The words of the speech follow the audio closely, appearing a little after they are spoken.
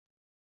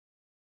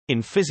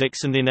In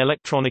physics and in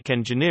electronic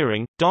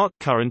engineering, dark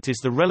current is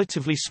the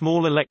relatively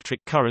small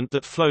electric current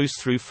that flows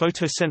through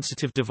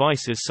photosensitive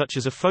devices such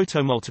as a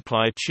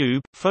photomultiplier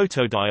tube,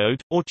 photodiode,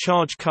 or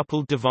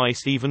charge-coupled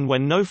device even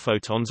when no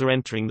photons are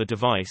entering the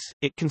device.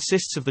 It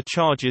consists of the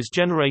charges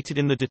generated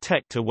in the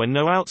detector when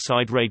no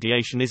outside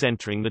radiation is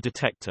entering the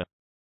detector.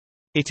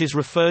 It is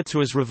referred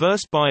to as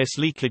reverse bias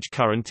leakage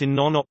current in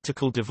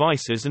non-optical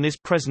devices and is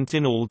present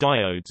in all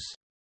diodes.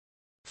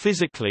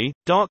 Physically,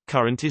 dark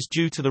current is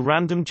due to the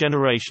random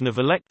generation of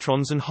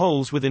electrons and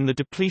holes within the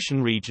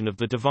depletion region of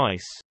the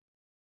device.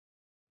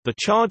 The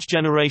charge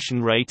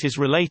generation rate is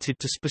related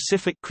to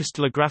specific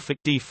crystallographic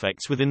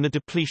defects within the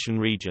depletion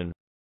region.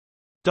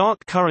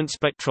 Dark current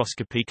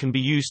spectroscopy can be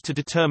used to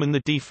determine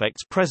the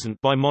defects present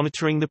by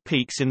monitoring the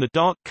peaks in the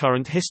dark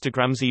current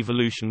histogram's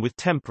evolution with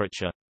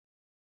temperature.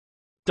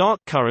 Dark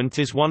current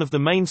is one of the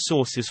main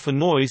sources for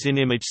noise in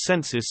image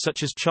sensors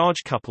such as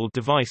charge-coupled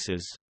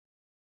devices.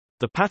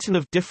 The pattern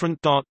of different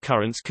dark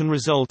currents can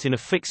result in a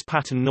fixed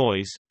pattern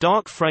noise.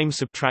 Dark frame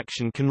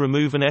subtraction can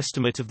remove an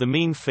estimate of the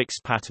mean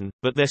fixed pattern,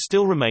 but there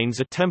still remains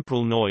a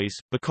temporal noise,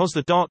 because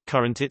the dark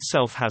current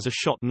itself has a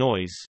shot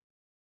noise.